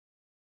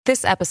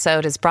This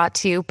episode is brought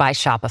to you by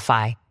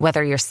Shopify.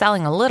 Whether you're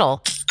selling a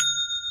little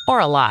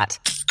or a lot,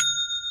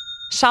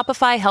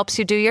 Shopify helps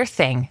you do your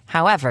thing,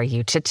 however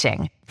you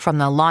cha-ching. From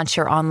the launch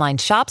your online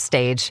shop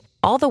stage,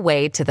 all the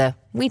way to the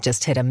we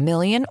just hit 1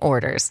 million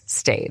orders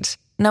stage.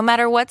 No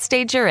matter what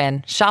stage you're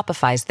in,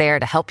 Shopify's there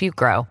to help you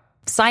grow.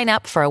 Sign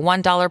up for a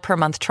 $1 per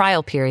month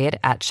trial period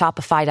at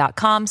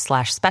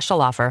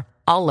shopify.com/special offer,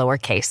 all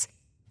lowercase.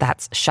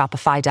 That's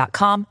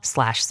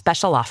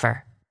shopify.com/special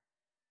offer.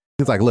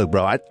 He's like, look,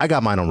 bro, I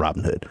got mine on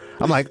Robinhood.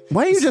 I'm like,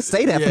 why don't you just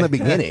say that from the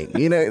beginning?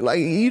 You know, like,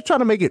 you trying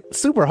to make it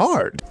super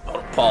hard.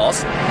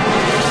 Pause.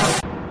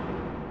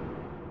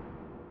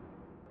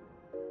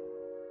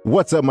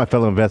 What's up, my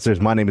fellow investors?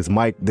 My name is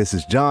Mike. This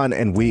is John,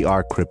 and we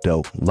are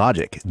Crypto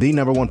Logic, the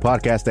 #1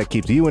 podcast that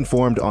keeps you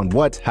informed on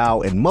what, how,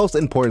 and most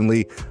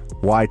importantly,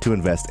 why to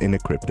invest in a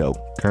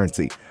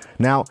cryptocurrency.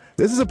 Now,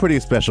 this is a pretty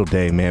special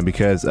day, man,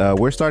 because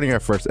we're starting our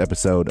first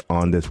episode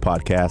on this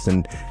podcast.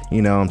 And,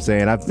 you know what I'm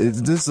saying,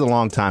 this is a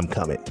long time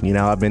coming. You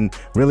know, I've been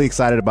really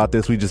excited about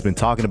this. We've just been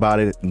talking about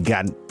it,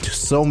 gotten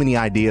so many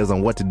ideas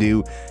on what to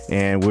do.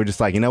 And we're just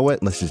like, you know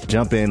what, let's just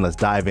jump in, let's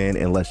dive in,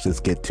 and let's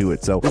just get to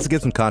it. So let's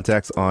get some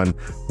context on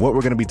what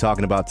we're going to be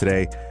talking about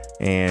today.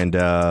 And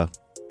so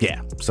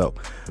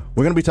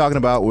we're going to be talking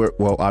about,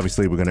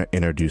 obviously we're going to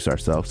introduce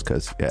ourselves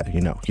because,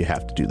 you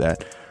have to do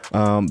that.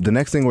 The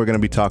next thing we're going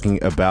to be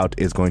talking about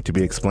is going to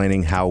be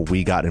explaining how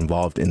we got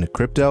involved in the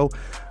crypto.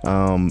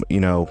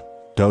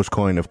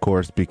 Dogecoin, of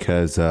course,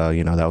 because,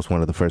 that was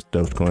one of the first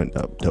Dogecoin.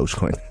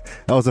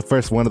 That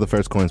was one of the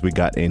first coins we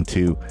got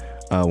into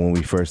when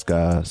we first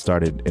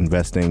started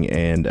investing.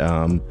 And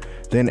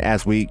then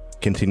as we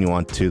continue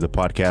on to the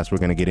podcast, we're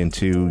going to get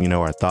into,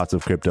 our thoughts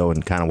of crypto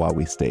and kind of why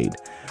we stayed.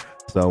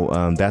 So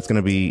that's going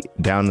to be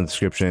down in the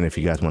description if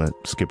you guys want to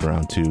skip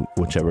around to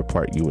whichever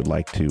part you would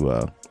like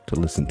to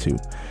listen to.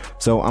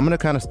 So I'm going to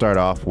kind of start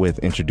off with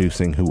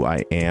introducing who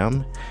I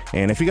am.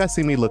 And if you guys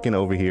see me looking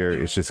over here,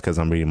 it's just because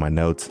I'm reading my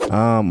notes.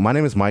 My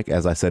name is Mike.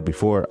 As I said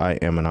before, I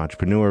am an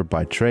entrepreneur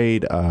by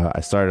trade.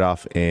 I started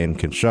off in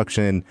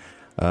construction.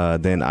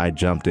 Then I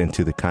jumped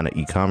into the kind of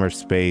e-commerce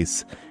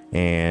space,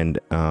 and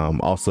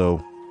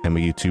also I'm a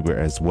YouTuber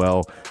as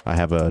well. I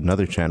have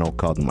another channel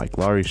called The Mike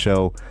Lowry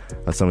Show.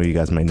 Some of you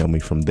guys may know me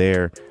from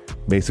there.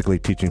 Basically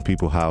teaching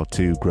people how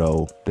to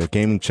grow their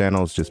gaming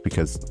channels, just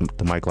because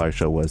The Mike Lowry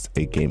Show was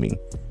a gaming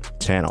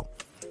channel.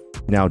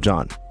 Now,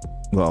 John.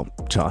 I'm going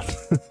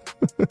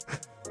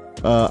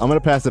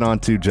to pass it on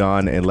to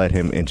John and let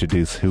him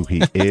introduce who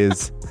he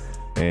is.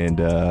 And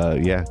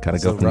kind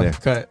of go from there.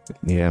 Cut.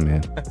 Yeah,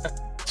 man.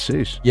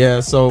 Sheesh. Yeah,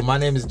 so my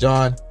name is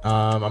John.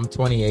 I'm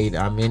 28.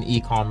 I'm in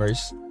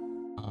e-commerce.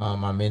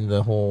 I'm in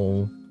the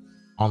whole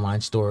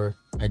online store.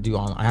 I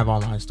have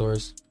online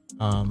stores.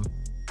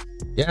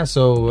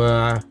 So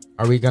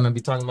are we gonna be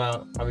talking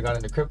about how we got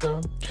into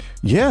crypto?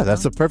 Yeah,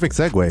 that's a perfect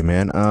segue,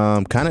 man.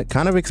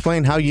 Kind of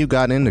explain how you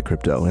got into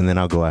crypto, and then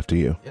I'll go after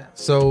you. Yeah.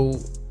 So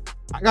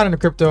I got into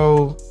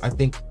crypto, I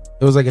think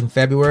it was like in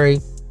February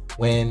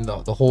when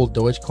the whole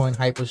Dogecoin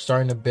hype was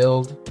starting to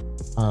build.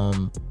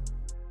 A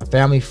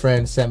family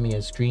friend sent me a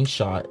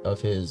screenshot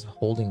of his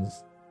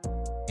holdings,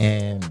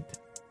 and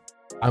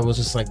I was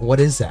just like, what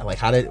is that? Like,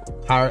 how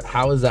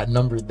is that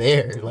number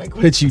there? Like,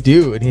 what did you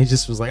do? And he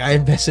just was like, I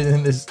invested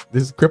in this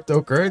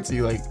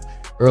cryptocurrency like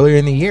earlier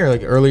in the year,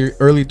 like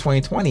early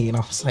 2020. And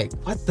I was like,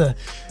 what the?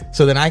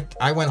 So then I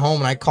went home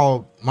and I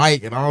called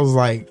Mike and I was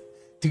like,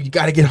 dude, you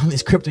got to get on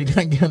this crypto. You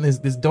got to get on this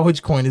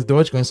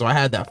Dogecoin. So I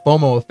had that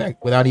FOMO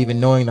effect without even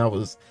knowing that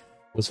was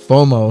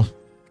FOMO.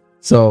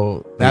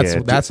 So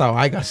that's how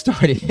I got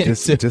started.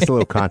 Just a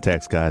little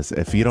context, guys.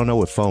 If you don't know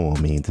what FOMO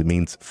means, it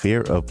means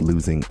fear of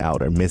losing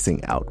out, or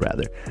missing out,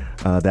 rather.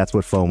 That's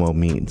what FOMO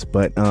means.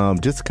 But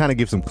just to kind of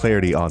give some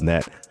clarity on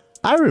that,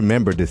 I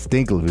remember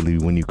distinctly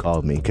when you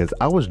called me, because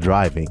I was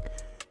driving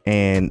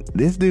and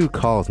this dude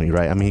calls me,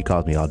 right? I mean, he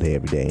calls me all day,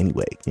 every day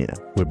anyway.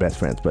 We're best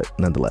friends, but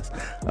nonetheless.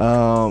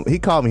 He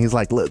called me. He's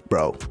like, look,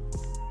 bro,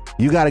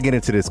 you got to get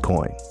into this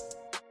coin.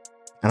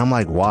 And I'm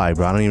like, why,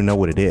 bro? I don't even know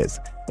what it is.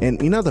 And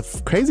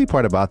the crazy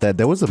part about that,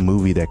 there was a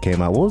movie that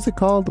came out. What was it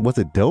called? Was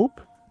it Dope?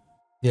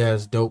 Yeah,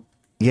 it's Dope.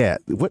 Yeah.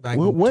 What?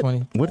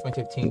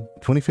 2015.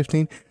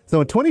 2015?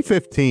 So in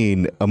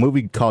 2015, a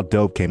movie called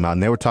Dope came out,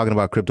 and they were talking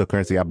about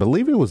cryptocurrency. I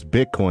believe it was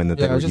Bitcoin that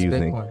they were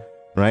using. Bitcoin.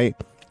 Right?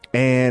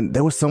 And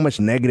there was so much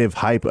negative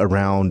hype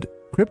around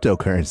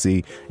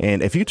cryptocurrency,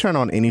 and if you turn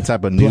on any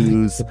type of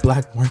news, the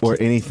black market, or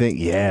anything,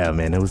 yeah,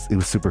 man, it was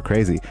super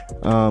crazy.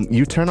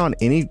 You turn on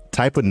any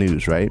type of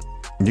news, right?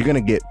 You're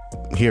gonna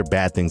hear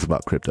bad things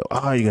about crypto.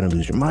 Oh, you're gonna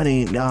lose your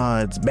money. No,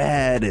 it's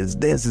bad. It's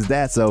this, is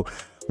that. So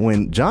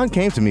when John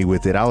came to me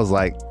with it, I was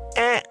like,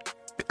 I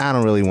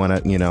don't really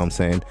want to, you know what I'm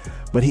saying?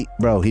 But he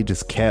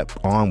just kept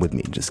on with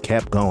me, just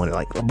kept going.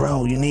 Like,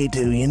 bro, you need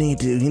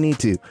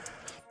to.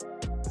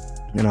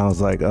 And I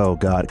was like, oh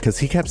God, because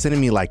he kept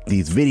sending me like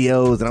these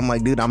videos, and I'm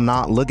like, dude, I'm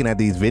not looking at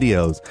these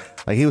videos.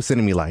 Like, he was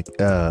sending me like,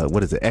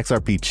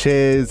 XRP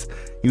Chiz.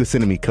 He was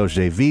sending me Coach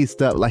JV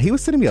stuff. Like, he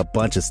was sending me a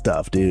bunch of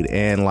stuff, dude.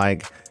 And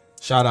like,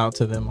 Shout out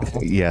to them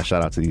all. Yeah,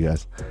 shout out to you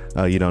guys.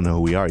 You don't know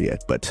who we are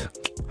yet, but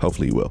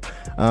hopefully you will.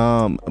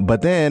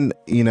 But then,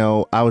 you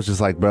know, I was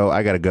just like, bro,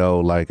 I gotta go.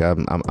 Like,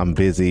 I'm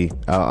busy.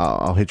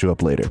 I'll hit you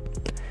up later.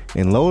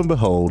 And lo and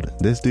behold,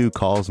 this dude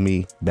calls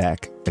me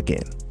back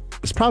again.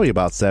 It's probably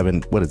about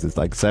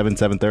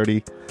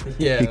 7:30.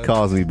 Yeah. He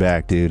calls me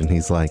back, dude, and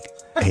he's like,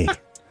 hey,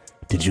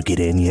 did you get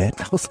in yet?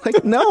 I was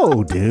like,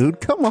 no, dude,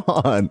 come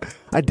on.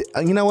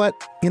 You know what?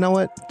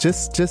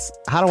 Just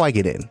how do I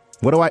get in?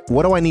 What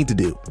do I need to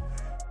do?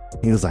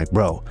 He was like,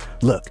 bro,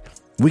 look,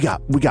 we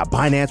got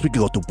Binance. We could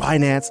go through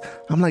Binance.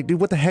 I'm like, dude,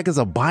 what the heck is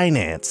a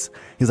Binance?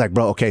 He's like,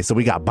 bro, okay, so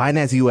we got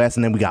Binance US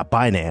and then we got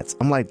Binance.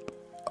 I'm like,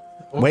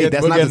 wait,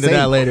 that's not the same.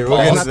 That later.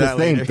 That's not the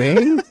same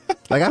thing.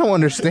 Like, I don't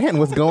understand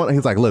what's going on.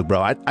 He's like, look,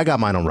 bro, I got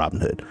mine on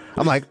Robinhood.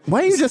 I'm like,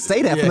 why didn't you just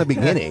say that from the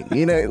beginning?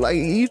 You know, like,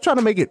 you trying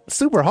to make it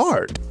super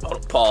hard.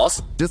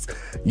 Pause. Just,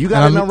 you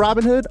got it on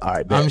Robinhood? All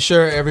right, bet. I'm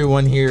sure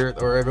everyone here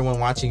or everyone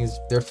watching is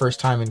their first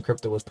time in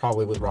crypto was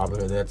probably with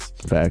Robinhood. That's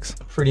Facts.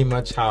 pretty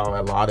much how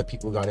a lot of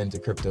people got into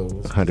crypto.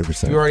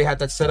 100%. You already had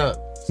that set up.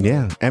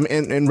 Yeah. And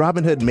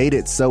Robinhood made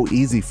it so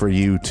easy for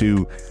you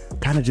to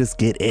kind of just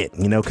get in,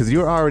 you know, because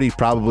you're already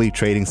probably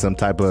trading some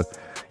type of,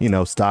 you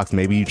know, stocks.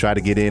 Maybe you try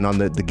to get in on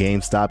the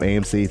GameStop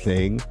AMC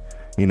thing.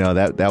 You know,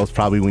 that was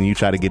probably when you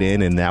try to get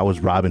in, and that was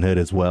Robinhood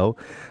as well.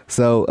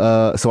 So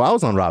I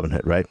was on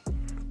Robinhood, right?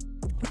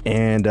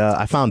 And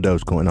I found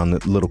Dogecoin on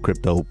the little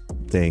crypto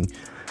thing,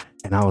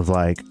 and I was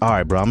like, all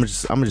right, bro, I'm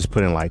just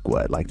put in like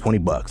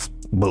 $20.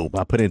 Boom,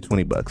 I put in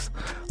 $20.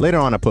 Later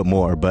on, I put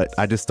more, but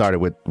I just started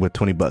with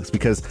 $20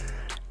 because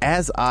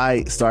as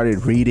I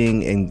started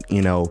reading and,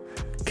 you know,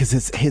 because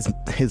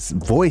his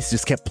voice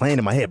just kept playing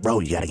in my head, bro,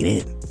 you gotta get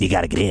in,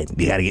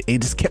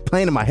 it just kept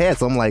playing in my head.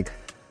 So I'm like,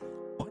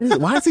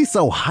 why is he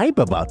so hype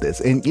about this?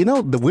 And you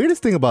know, the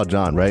weirdest thing about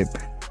John, right,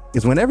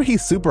 is whenever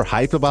he's super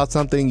hyped about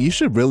something, you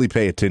should really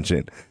pay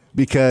attention,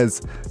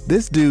 because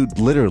this dude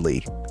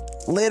literally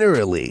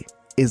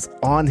is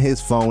on his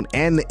phone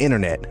and the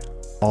internet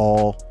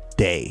all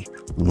day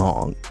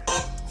long.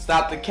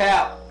 Stop the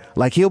cap.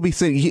 Like, he'll be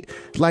sitting,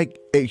 like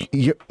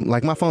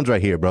my phone's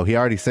right here, bro. He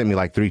already sent me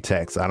like 3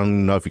 texts. I don't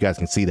even know if you guys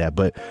can see that,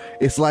 but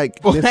it's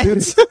like,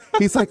 this dude,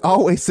 he's like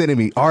always sending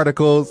me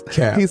articles.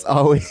 Cap. He's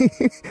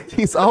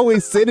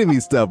always sending me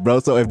stuff,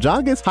 bro. So if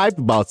John gets hyped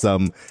about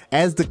something,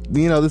 as this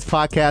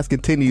podcast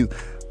continues,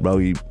 bro,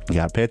 you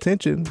gotta pay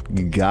attention.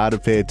 You gotta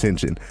pay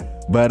attention.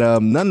 But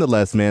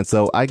nonetheless, man,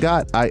 so I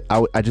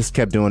just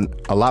kept doing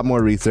a lot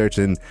more research,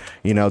 and,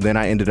 you know, then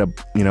I ended up,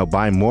 you know,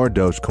 buying more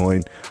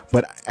Dogecoin.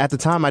 But at the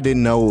time, I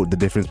didn't know the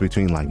difference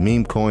between like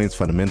meme coins,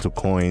 fundamental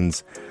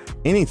coins,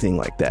 anything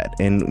like that.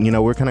 And, you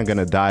know, we're kind of going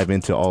to dive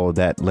into all of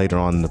that later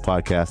on in the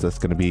podcast. That's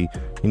going to be,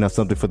 you know,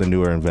 something for the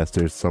newer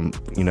investors. Some,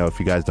 you know, if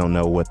you guys don't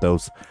know what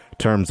those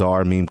terms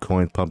are, meme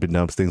coins, pump and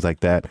dumps, things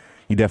like that,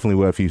 you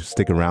definitely will if you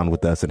stick around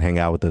with us and hang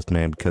out with us,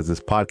 man, because this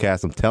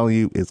podcast, I'm telling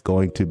you, is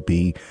going to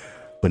be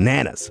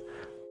bananas.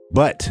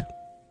 But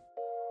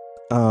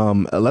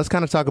let's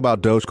kind of talk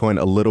about Dogecoin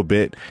a little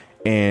bit,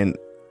 and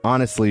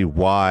honestly,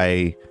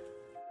 why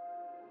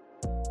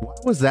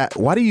was that?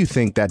 Why do you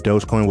think that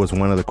Dogecoin was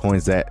one of the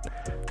coins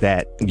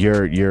that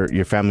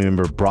your family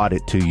member brought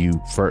it to you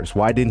first?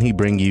 Why didn't he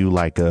bring you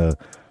like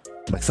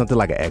something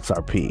like an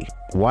XRP?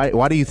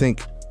 Why do you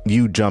think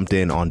you jumped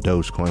in on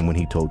Dogecoin when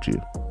he told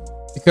you?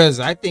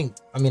 Because I think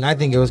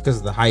it was because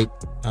of the hype.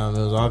 It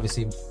was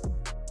obviously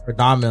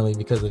predominantly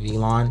because of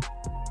Elon.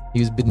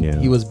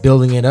 He was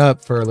building it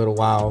up for a little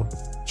while,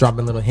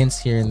 dropping little hints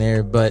here and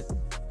there, but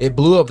it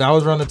blew up. That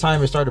was around the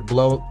time it started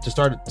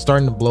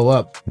starting to blow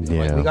up.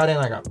 Yeah. Like, we got in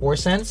like at 4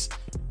 cents,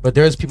 but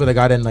there's people that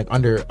got in like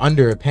under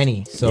a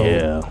penny.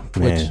 So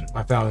which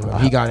my family member,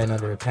 he got in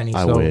under a penny.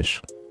 I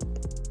wish.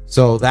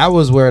 So that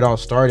was where it all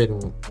started,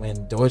 when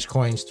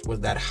Dogecoin was,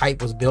 that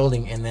hype was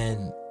building, and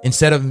then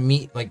instead of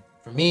me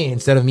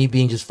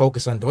being just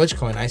focused on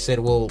Dogecoin, I said,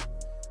 well,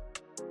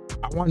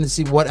 I wanted to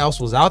see what else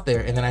was out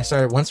there. And then I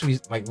started, once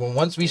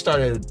we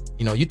started,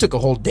 you know, you took a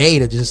whole day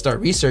to just start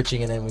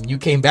researching, and then when you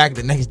came back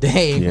the next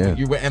day,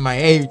 you were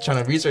MIA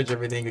trying to research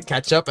everything to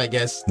catch up, I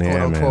guess, quote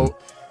unquote.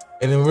 Man.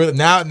 And then we're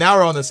now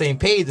we're on the same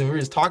page, and we're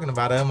just talking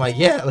about it. I'm like,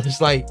 yeah,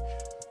 it's like,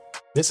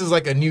 this is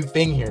like a new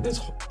thing here.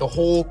 The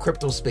whole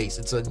crypto space,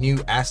 it's a new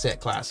asset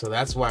class. So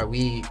that's why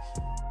we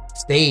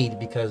stayed,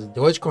 because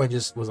Dogecoin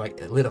just was like,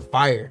 it lit a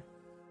fire.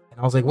 And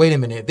I was like, wait a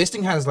minute, this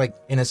thing has, like,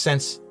 in a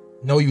sense,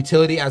 no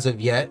utility as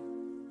of yet.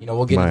 You know,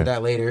 we'll get into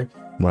that later.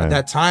 At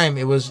that time,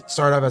 it was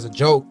started off as a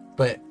joke,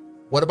 but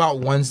what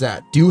about ones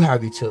that do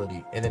have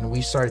utility? And then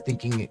we started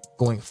thinking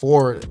going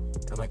forward,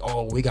 like,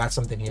 oh, we got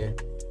something here.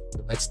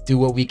 Let's do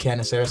what we can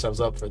to set ourselves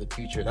up for the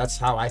future. That's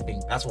how I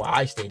think. That's why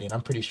I stayed in.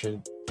 I'm pretty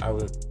sure I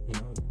would, you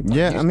know.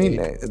 Yeah, I mean,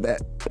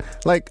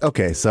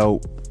 okay,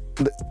 so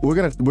we're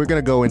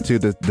gonna go into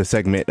the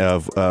segment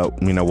of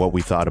you know, what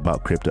we thought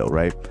about crypto,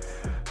 right?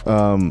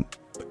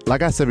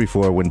 Like I said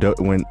before, when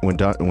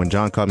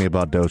John called me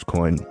about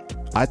Dogecoin,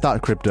 I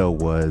thought crypto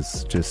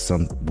was just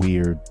some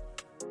weird,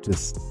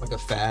 just like a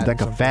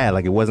fad,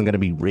 like it wasn't going to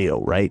be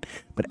real, right?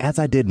 But as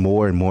I did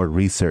more and more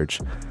research,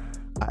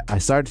 I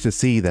started to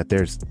see that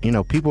there's,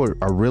 people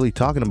are really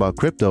talking about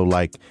crypto.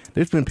 Like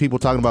there's been people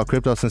talking about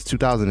crypto since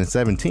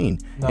 2017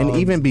 and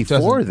even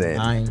before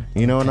then,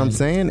 you know what I'm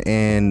saying?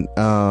 And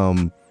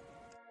I'm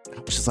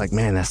just like,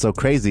 man, that's so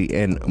crazy.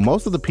 And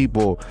most of the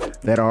people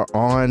that are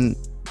on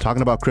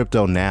talking about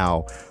crypto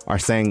now are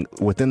saying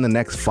within the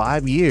next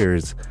 5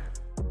 years,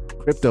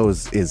 crypto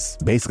is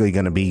basically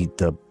going to be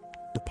the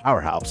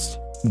powerhouse.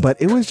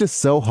 But it was just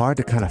so hard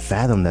to kind of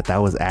fathom that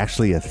was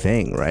actually a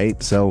thing,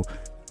 right? So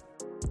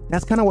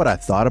that's kind of what I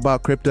thought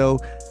about crypto.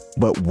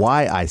 But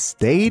why I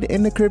stayed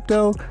in the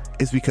crypto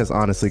is because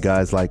honestly,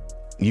 guys, like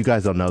you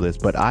guys don't know this,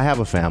 but I have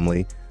a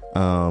family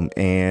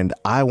and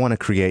I want to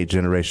create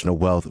generational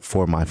wealth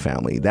for my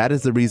family. That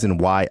is the reason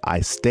why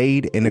I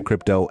stayed in the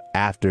crypto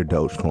after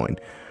Dogecoin,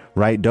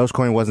 right?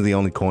 Dogecoin wasn't the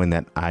only coin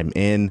that I'm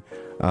in.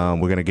 We're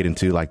going to get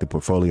into like the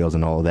portfolios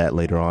and all of that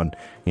later on,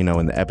 in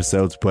the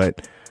episodes.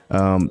 But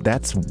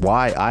that's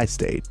why I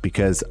stayed,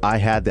 because I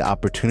had the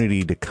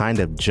opportunity to kind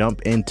of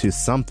jump into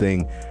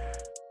something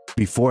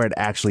before it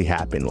actually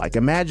happened. Like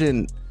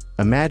imagine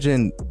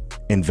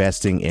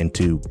investing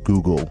into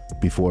Google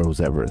before it was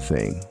ever a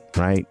thing,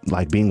 right?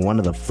 Like being one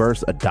of the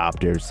first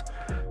adopters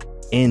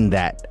in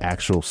that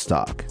actual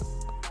stock.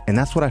 And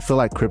that's what I feel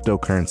like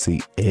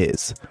cryptocurrency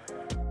is.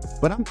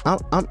 But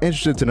I'm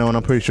interested to know, and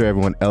I'm pretty sure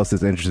everyone else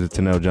is interested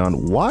to know,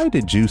 John, why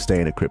did you stay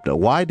into crypto?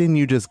 Why didn't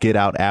you just get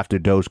out after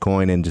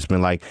Dogecoin and just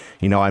been like,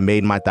 I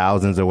made my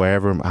thousands or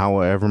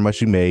however much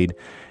you made,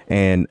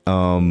 and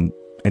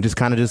just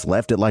kind of just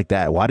left it like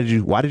that? Why did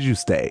you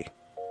stay?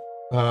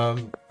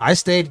 I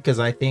stayed because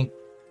I think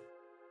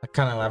I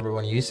kind of elaborate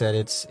when you said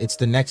it's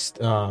the next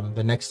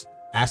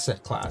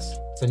asset class.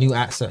 It's a new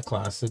asset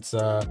class. It's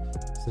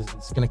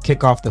going to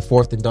kick off the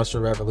fourth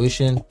industrial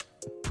revolution.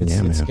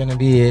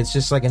 It's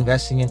just like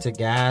investing into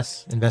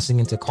gas, investing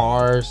into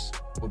cars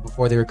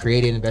before they were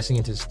created, investing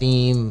into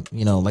steam,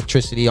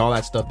 electricity, all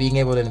that stuff. Being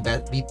able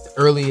to be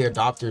early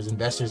adopters,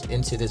 investors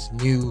into this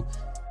new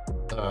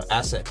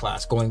asset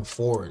class going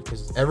forward,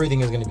 because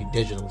everything is going to be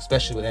digital,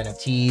 especially with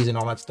NFTs and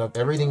all that stuff.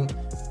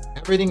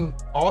 Everything,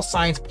 all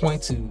signs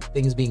point to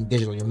things being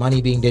digital, your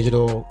money being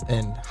digital,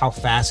 and how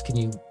fast can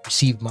you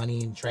receive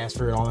money and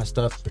transfer and all that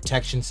stuff,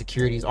 protection,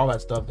 securities, all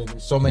that stuff. And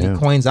there's so many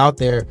coins out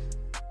there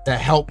that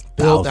help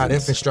build that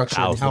infrastructure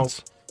and help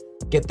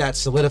get that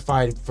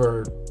solidified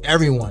for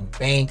everyone,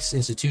 banks,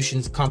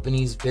 institutions,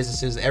 companies,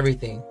 businesses,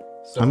 everything.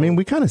 So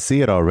we kind of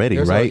see it already,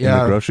 right? In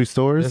the grocery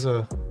stores.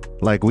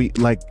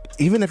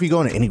 Even if you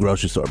go into any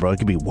grocery store, bro, it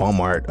could be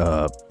Walmart,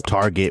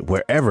 Target,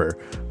 wherever.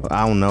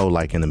 I don't know,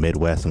 like in the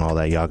Midwest and all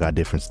that, y'all got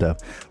different stuff.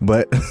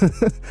 But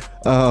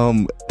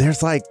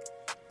there's like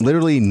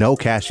literally no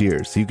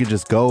cashiers. So you could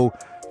just go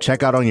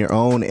check out on your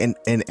own. And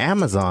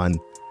Amazon,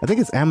 I think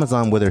it's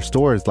Amazon with their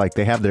stores, like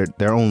they have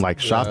their own like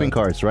shopping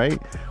carts,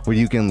 right? Where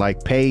you can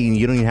like pay and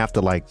you don't even have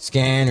to like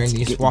scan, or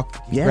you just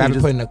walk, grab it,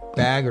 put it in a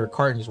bag or a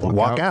cart and just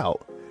walk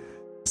out.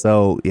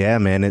 So yeah,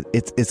 man,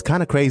 it's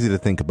kind of crazy to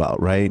think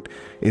about, right?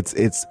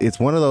 It's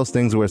one of those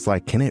things where it's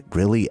like, can it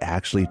really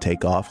actually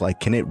take off? Like,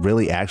 can it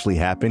really actually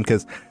happen?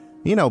 Because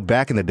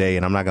back in the day,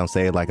 and I'm not gonna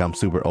say it like I'm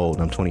super old.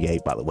 I'm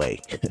 28, by the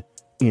way.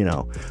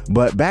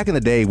 But back in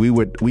the day,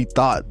 we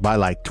thought by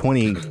like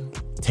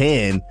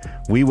 2010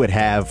 we would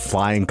have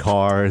flying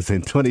cars.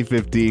 In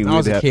 2015 I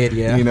was a kid,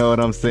 yeah. You know what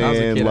I'm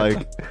saying?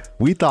 Like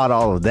we thought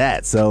all of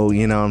that. So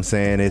you know what I'm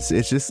saying, it's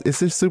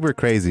just super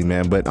crazy,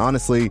 man. But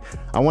honestly,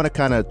 I want to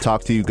kind of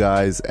talk to you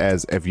guys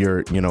as if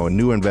you're a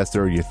new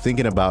investor or you're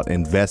thinking about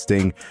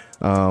investing.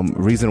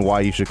 Reason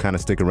why you should kind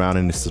of stick around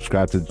and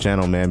subscribe to the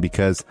channel, man,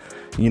 because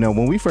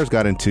when we first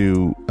got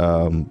into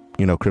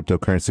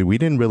cryptocurrency, we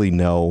didn't really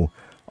know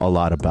a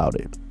lot about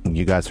it.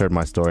 You guys heard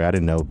my story. I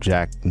didn't know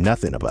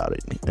nothing about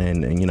it,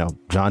 and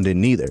John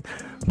didn't either.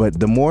 But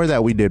the more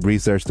that we did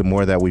research, the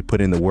more that we put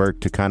in the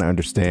work to kind of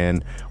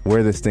understand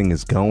where this thing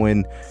is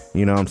going.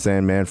 You know what I'm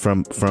saying, man?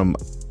 From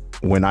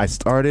when I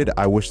started,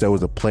 I wish there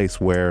was a place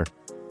where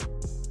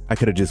I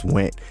could have just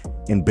went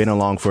and been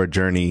along for a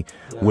journey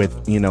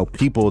with,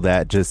 people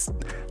that just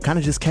kind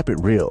of just kept it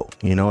real.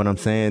 You know what I'm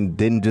saying?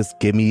 Didn't just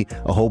give me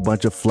a whole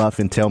bunch of fluff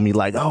and tell me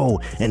like, oh,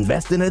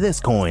 invest into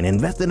this coin,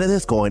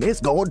 it's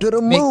going to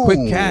the moon. Make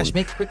quick cash,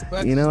 make quick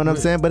bucks. You know what I'm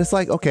saying? But it's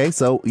like, okay,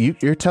 so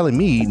you're telling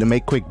me to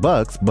make quick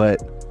bucks, but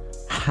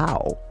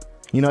how?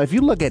 If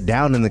you look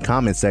down in the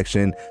comment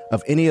section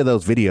of any of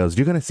those videos,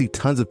 you're going to see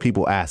tons of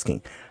people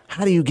asking,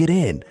 how do you get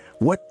in?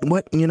 What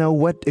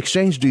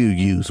exchange do you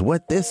use?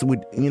 What this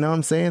would, you know what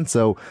I'm saying?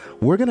 So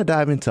we're going to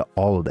dive into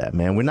all of that,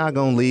 man. We're not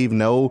going to leave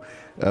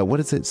what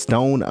is it?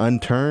 Stone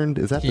unturned?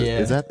 Is that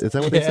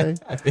what they say?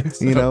 I think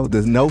so.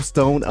 There's no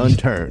stone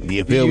unturned.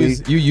 You feel me?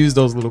 You use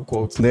those little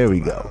quotes. There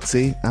we go.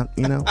 See,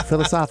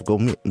 philosophical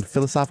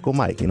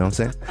Mike, you know what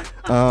I'm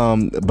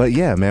saying? But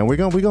yeah, man, we're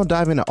going to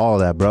dive into all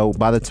that, bro.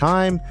 By the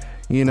time,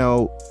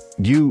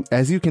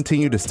 as you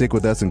continue to stick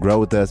with us and grow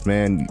with us,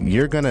 man,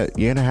 you're gonna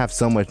have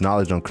so much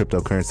knowledge on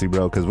cryptocurrency,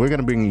 bro, because we're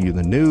gonna bring you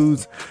the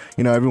news.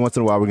 Every once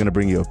in a while we're gonna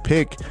bring you a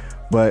pick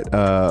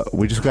But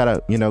we just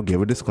gotta,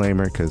 give a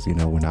disclaimer because,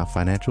 we're not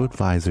financial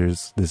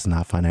advisors. This is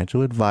not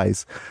financial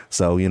advice.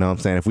 So, what I'm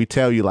saying? If we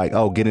tell you like,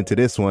 oh, get into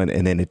this one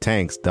and then it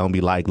tanks, don't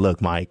be like,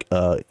 look, Mike,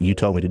 you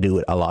told me to do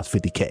it. I lost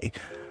 $50K.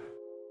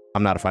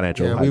 I'm not a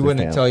financial advisor. We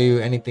wouldn't tell you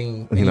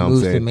anything, any what I'm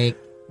moves saying? to make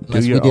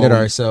unless we did it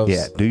ourselves.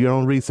 Yeah, do your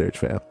own research,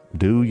 fam.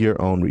 Do your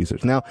own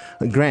research. Now,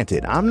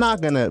 granted, I'm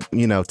not gonna,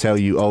 tell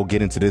you, oh,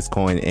 get into this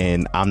coin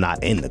and I'm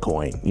not in the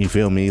coin. You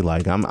feel me?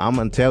 Like I'm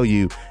gonna tell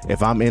you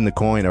if I'm in the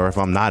coin or if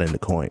I'm not in the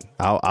coin.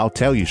 I'll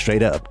tell you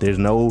straight up.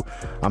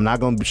 I'm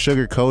not gonna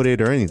sugarcoat it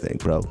or anything,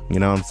 bro. You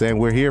know what I'm saying?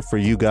 We're here for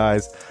you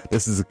guys.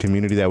 This is a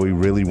community that we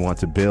really want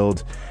to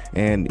build.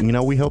 And,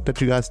 we hope that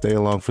you guys stay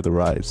along for the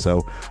ride.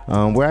 So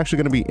we're actually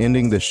gonna be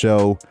ending the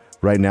show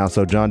right now.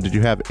 So, John, did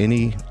you have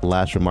any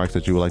last remarks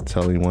that you would like to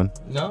tell anyone?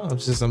 No,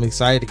 I'm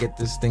excited to get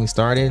this thing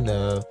started.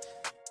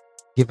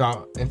 Give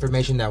out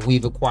information that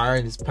we've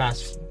acquired this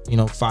past,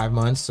 5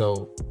 months.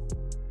 So,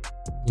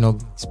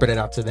 spread it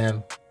out to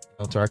them,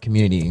 to our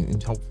community,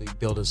 and hopefully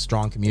build a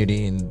strong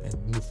community and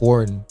move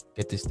forward and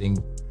get this thing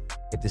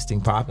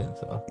popping.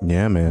 So,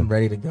 yeah, man, I'm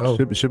ready to go.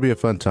 Should be a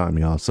fun time,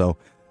 y'all. So,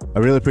 I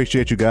really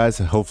appreciate you guys.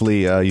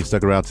 Hopefully, you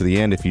stuck around to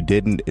the end. If you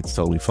didn't, it's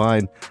totally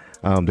fine.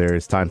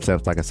 There's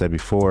timestamps, like I said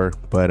before,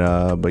 but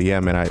yeah,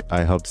 man,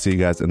 I hope to see you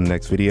guys in the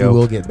next video. It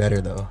will get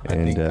better though. I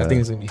think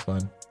it's gonna be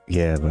fun.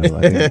 Yeah, man,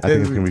 I think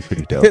it's gonna be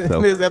pretty dope.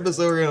 So. This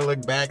episode, we're gonna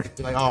look back and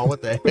be like, oh,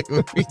 what the heck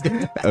were we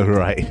doing?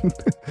 Right.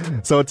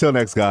 So until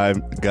next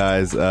time,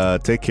 guys,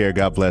 take care.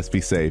 God bless. Be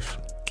safe.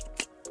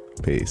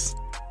 Peace.